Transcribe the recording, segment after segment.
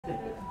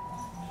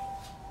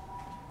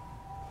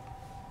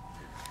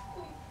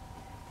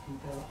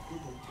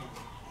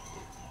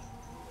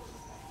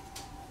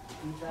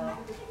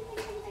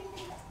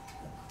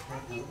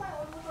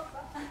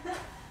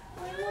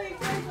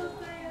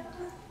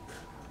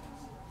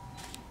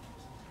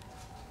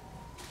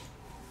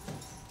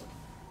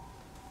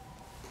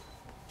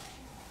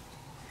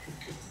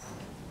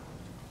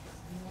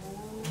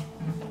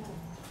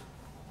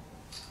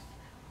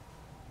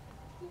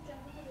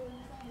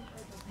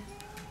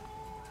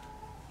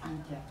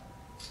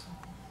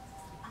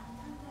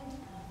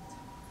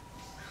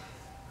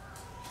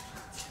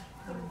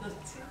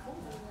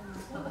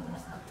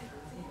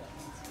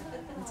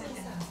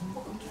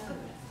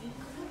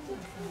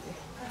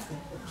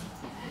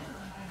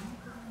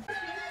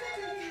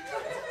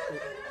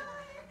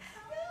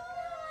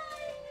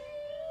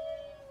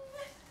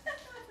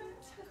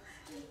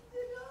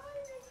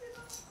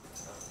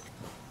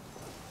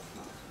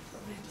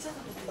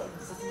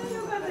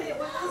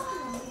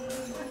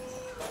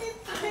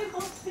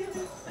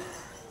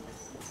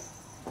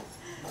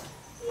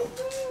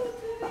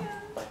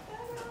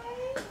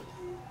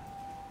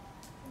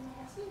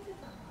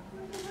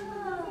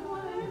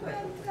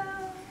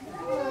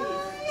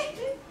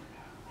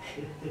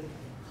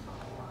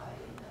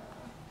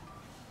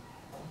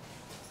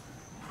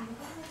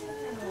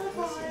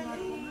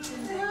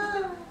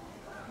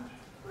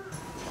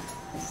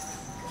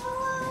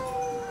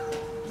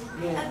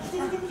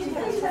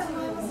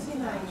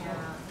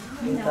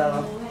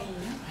Gentaro.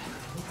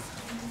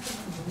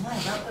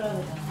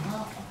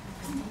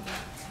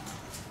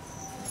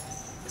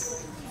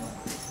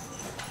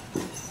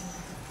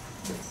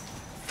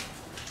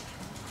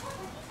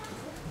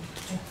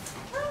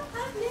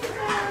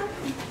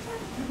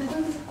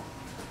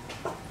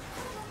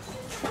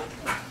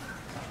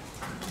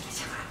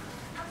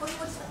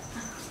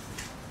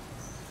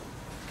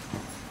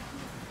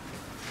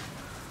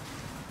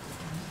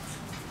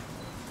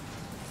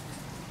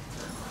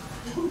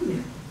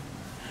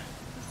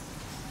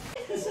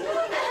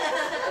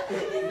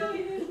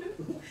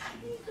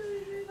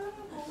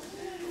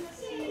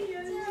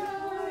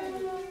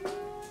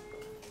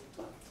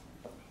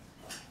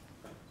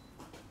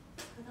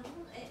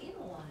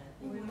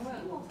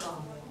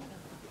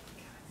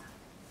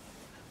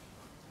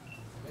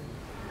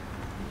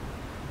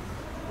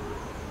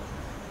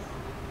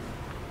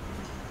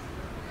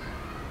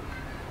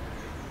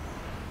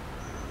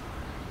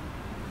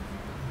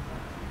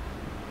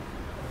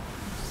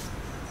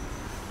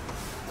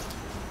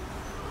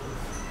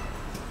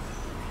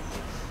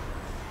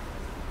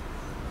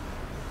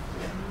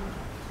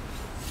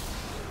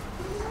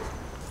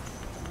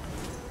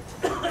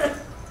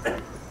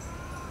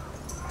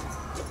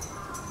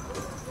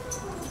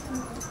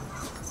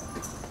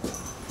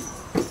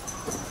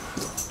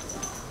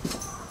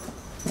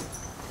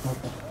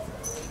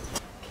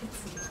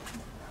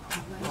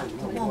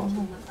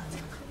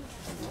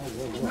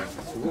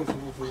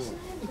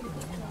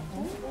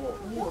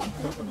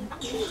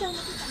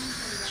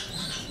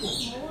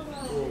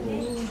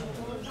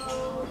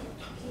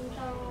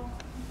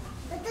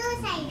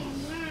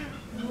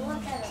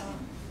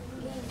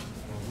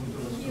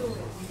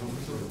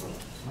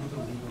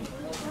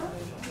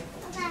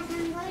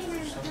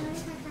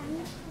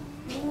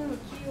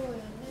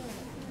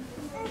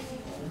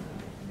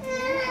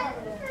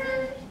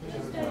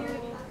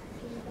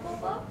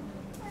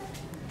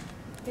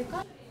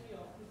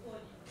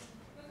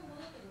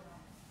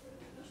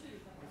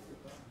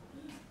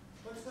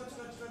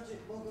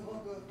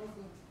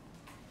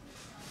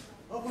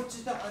あ、こっ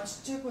ちいた。あ、ち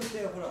っちゃい子いた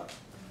よ、ほら。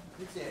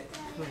見て。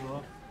どう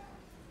ぞ。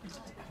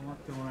止まっ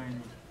てもらいに。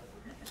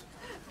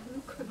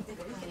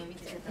見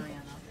てたんや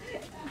な。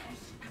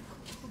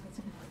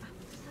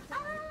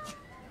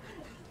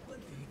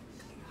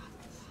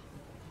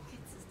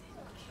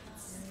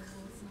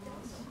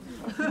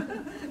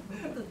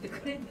取って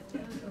くれんだ。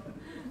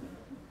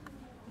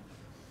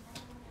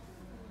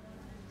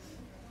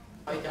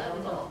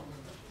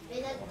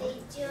だって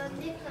一応でか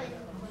いの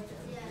こっち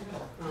やろ。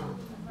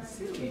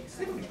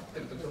セロリ買って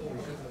る時とこ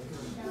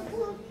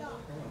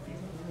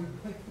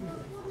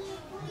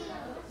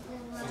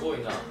すごい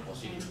な、お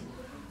尻。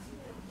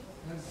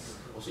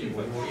お尻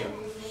もりもりや。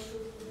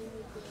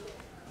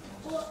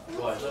加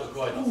えた。すご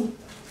い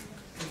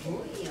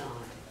やん。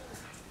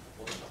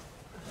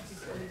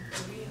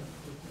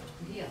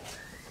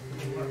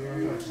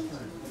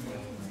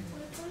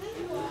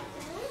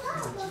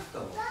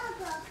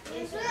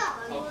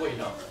かっこいい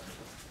な。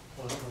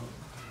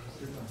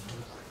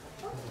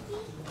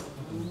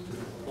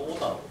桃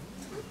太郎。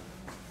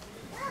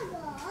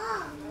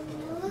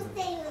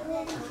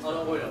あ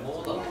の子いら桃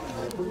太郎。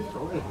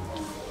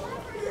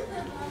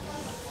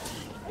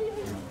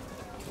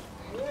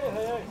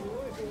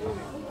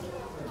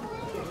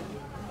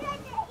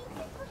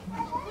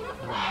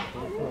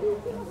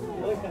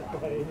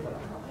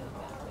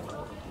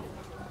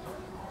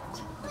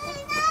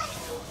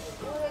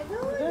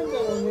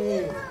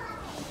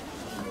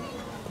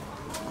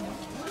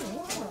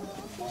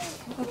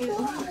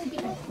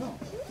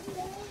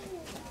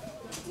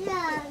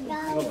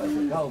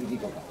顔見てい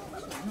こうか。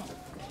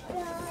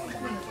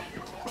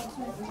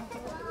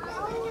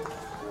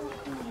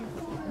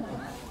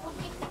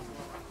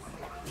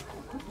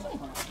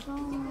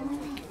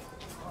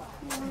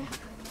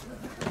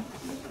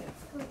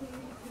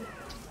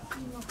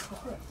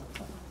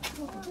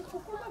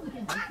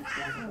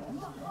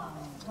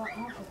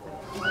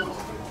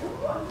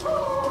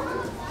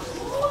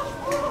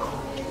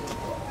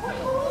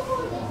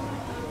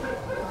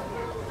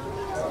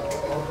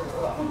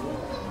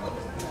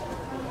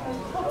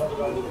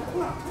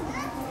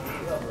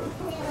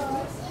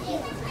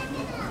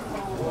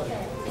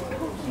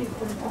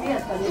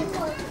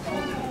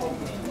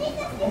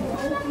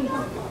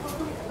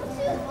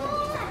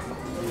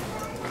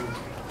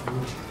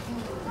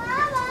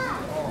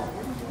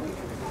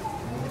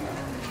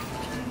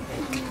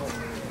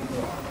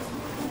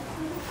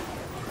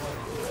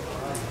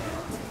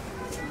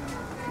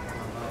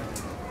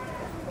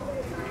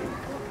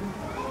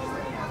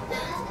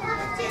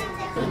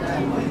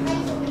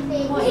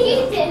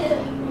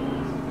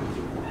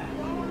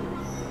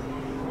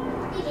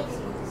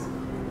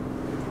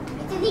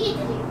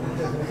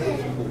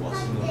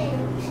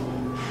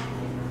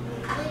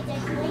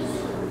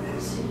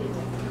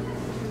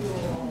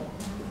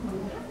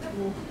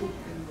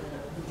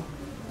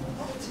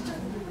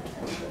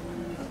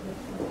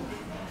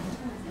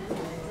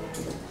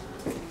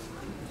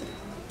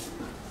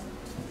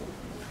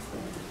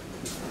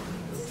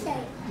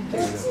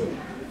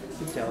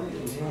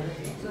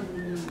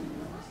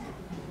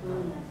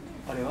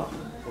あれは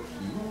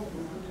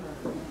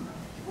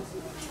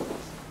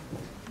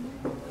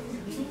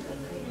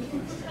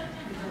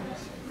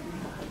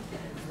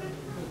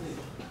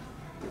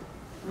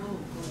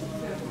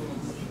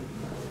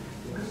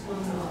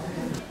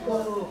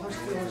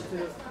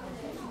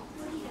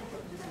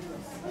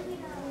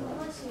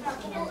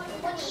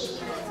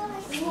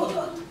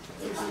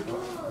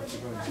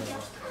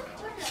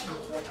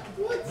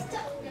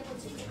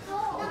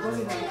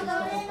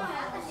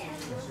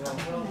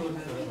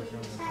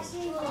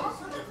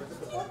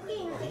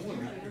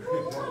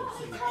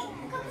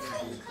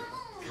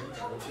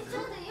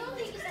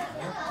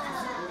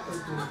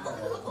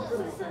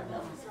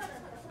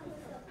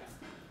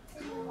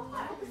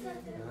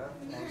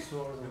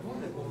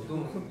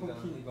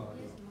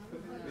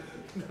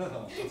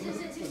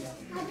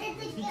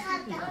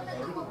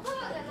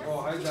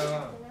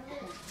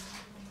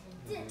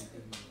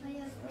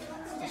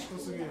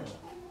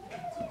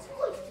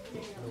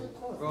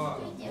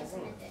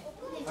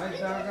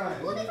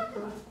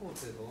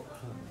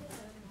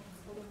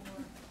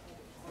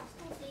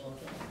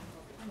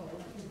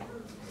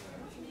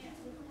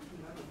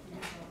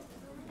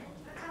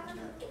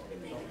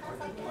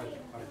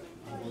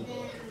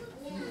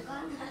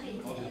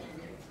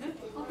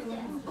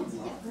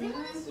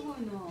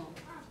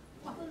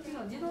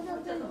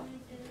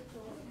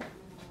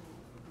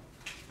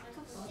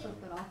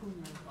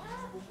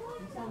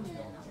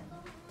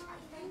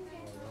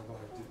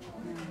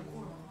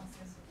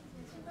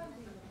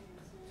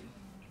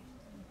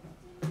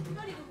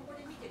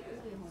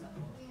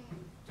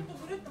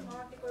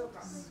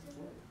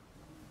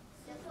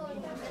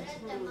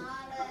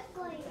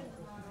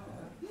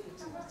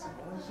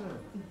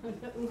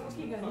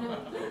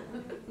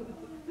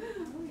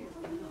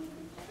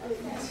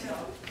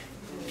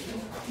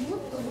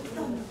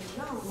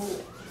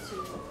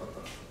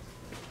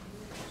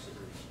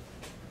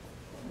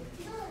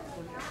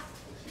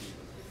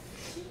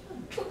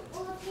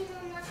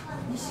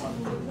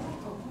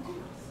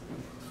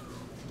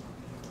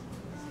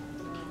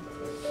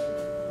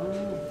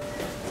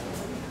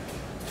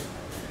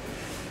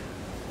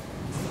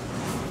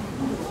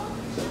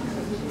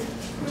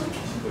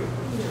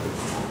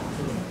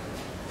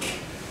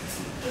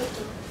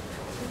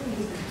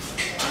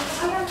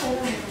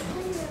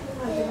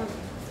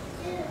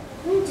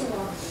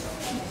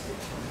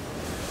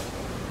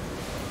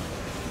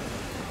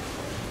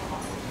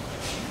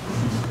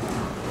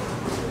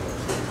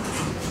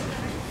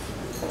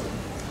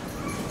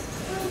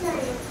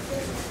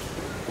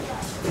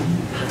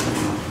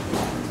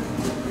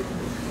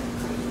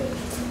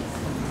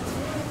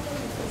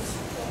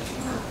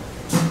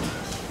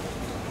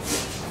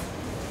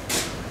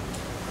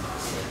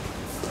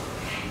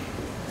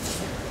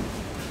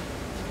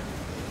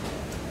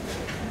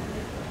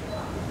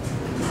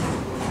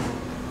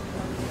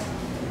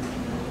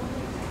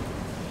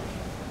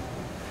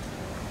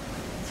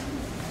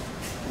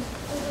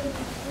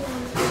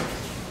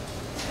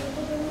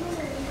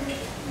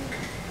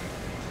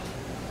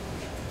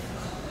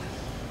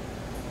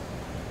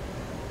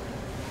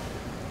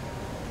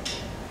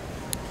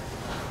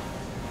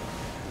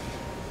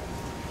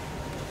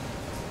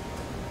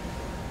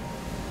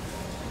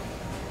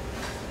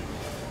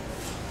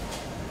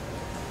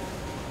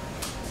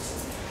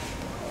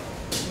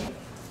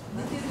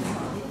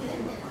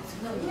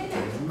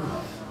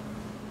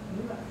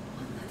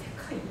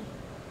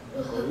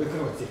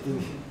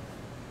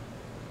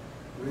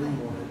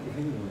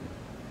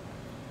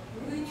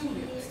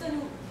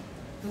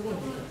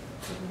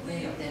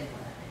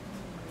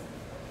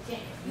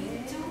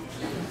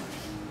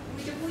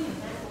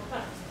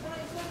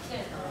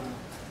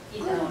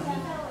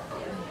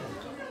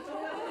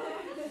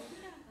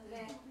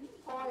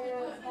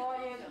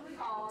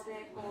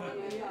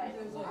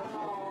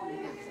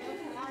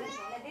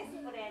ディス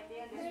プレイって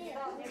いうんですけど、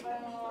自分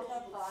をちょ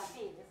っとをア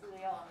ピールす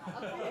るような。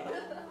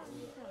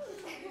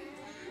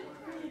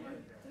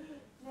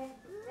ね、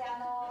で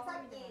さ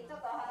っきちょ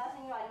っとお話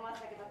にはありま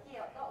したけど、木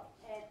を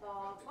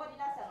ゴリ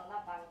ラ舎の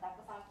中にた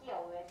くさん木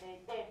を植え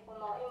ていて、こ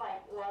の今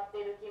植わっ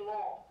ている木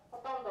もほ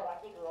とんどが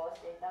寄付を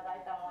していただ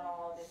いたも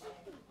のです。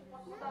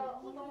も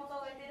ともと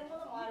植えているも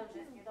のもあるん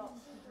ですけど、ゴ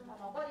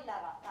リ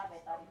ラが食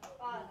べたりと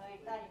か抜い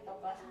たりと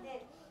かし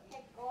て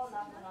結構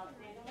なくなっ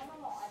ているも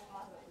のもあり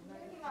ます。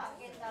今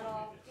ゲンタ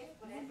ロウ結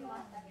構レしま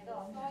したけ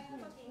ど、そうい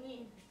う時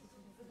に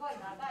すごい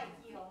長い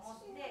木を持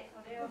ってそ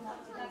れを持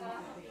ちな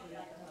がら走っ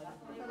たりとか、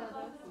そういうこと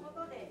をするこ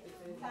とで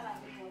さら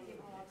に自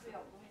分を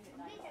強く見せ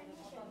たりする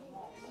ことに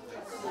も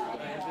怒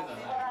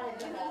られ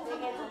ても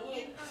逃げず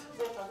に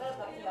ずっと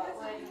木を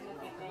植え続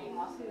けてい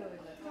ます。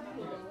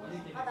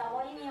まだ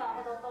森には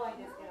ほど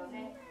遠いんですけど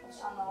ね、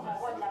もう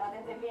ゴリラが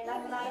全然見えな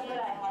くなるぐ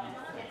らいまで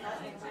成長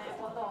してくれる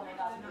ことを願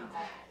って今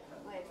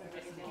植え続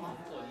けていま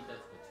す。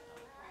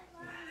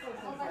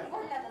そんなに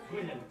ゴリラたち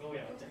イ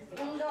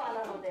ンドア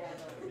なので、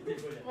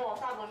もう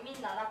多分み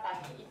んな中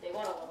にいて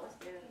ゴロゴロし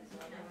てるんです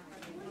よね。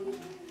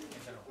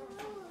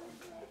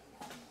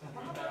こ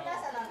のゴリラ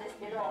舎なんで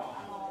すけど、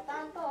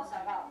担当者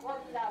がゴ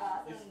リラ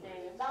が住んで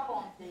いるガ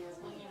ボンっていう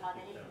国ま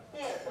で行っ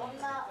てどん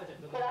な暮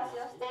らし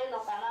をしている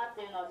のかなっ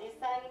ていうのを実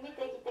際に見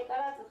てきてか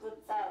ら作っ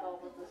た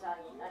動物舎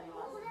になり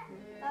ます。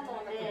な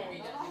の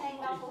でどの辺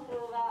が工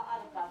夫が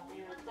あるかって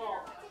いうと、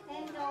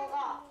天井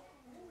が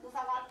塞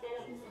がって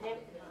るんで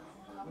すね。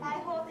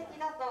開放的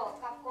だと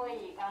かっこ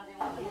いい感じ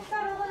も。キン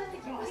タロウが出て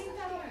きまし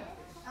た。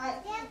は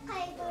い。4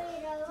歳の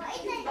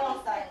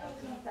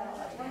キンタロウ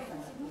が出てきま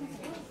した。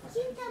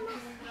金玉。5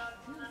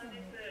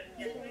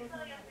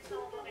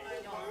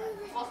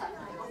歳。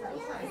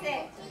2018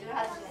年。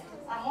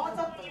あ、もう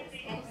ちょっとです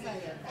ね。もうちょっ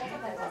とで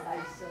5歳。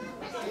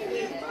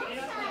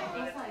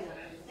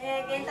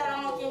ゲンタロ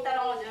ウもキンタ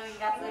ロウも12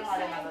月生ま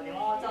れなので、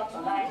もうちょっ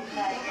と来月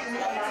だ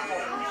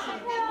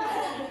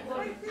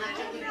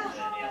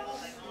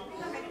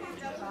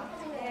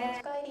お持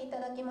ち帰りいた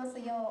だきます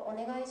ようお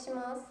願いし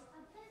ます。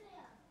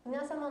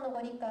皆様の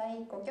ご理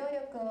解ご協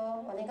力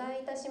をお願い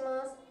いたし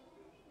ます。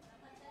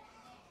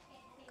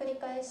繰り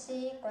返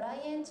しご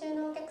来園中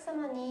のお客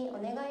様にお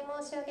願い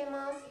申し上げ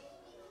ます。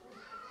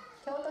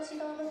京都市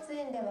動物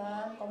園で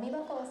はゴミ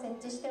箱を設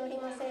置しており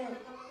ません。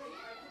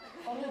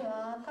ゴミ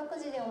は各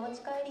自でお持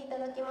ち帰りいた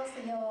だきます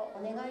よう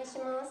お願いし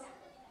ます。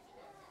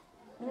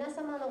皆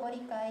様のご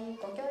理解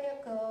ご協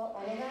力を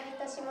お願いい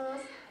たしま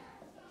す。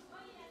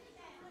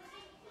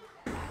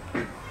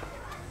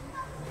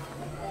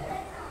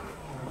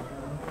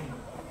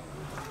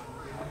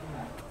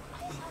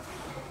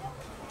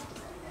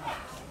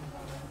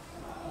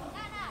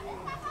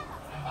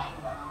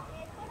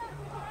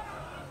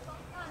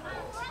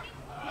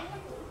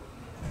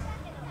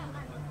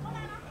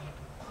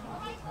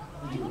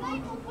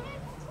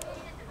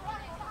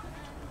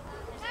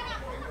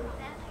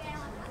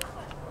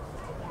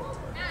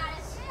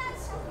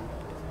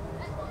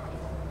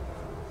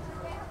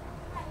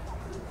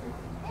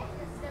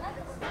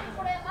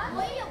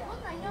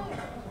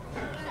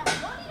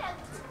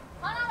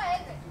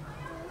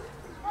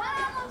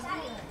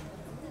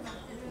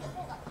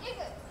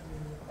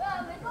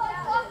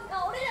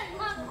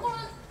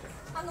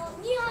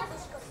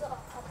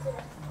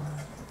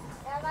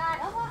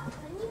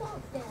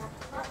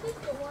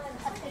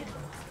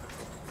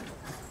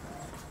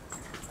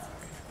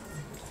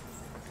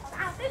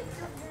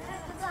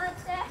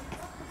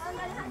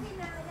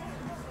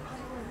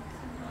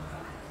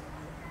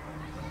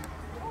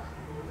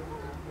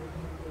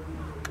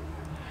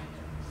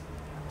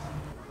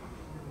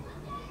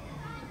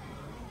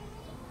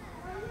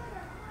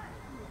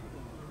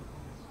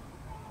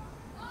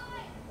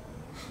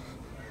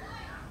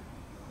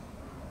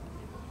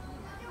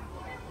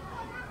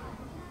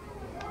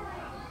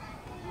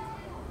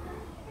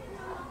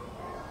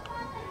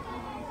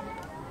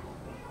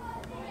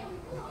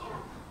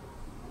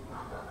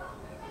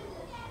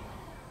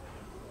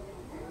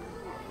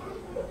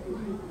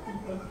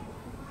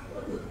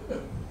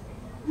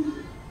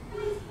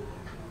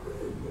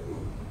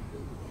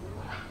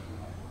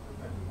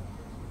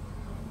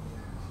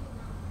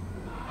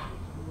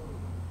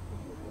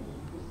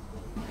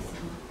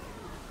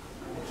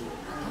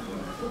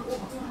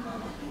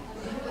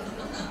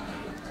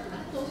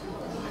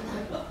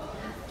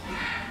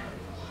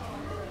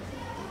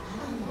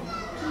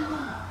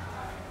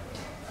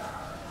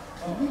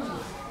うん。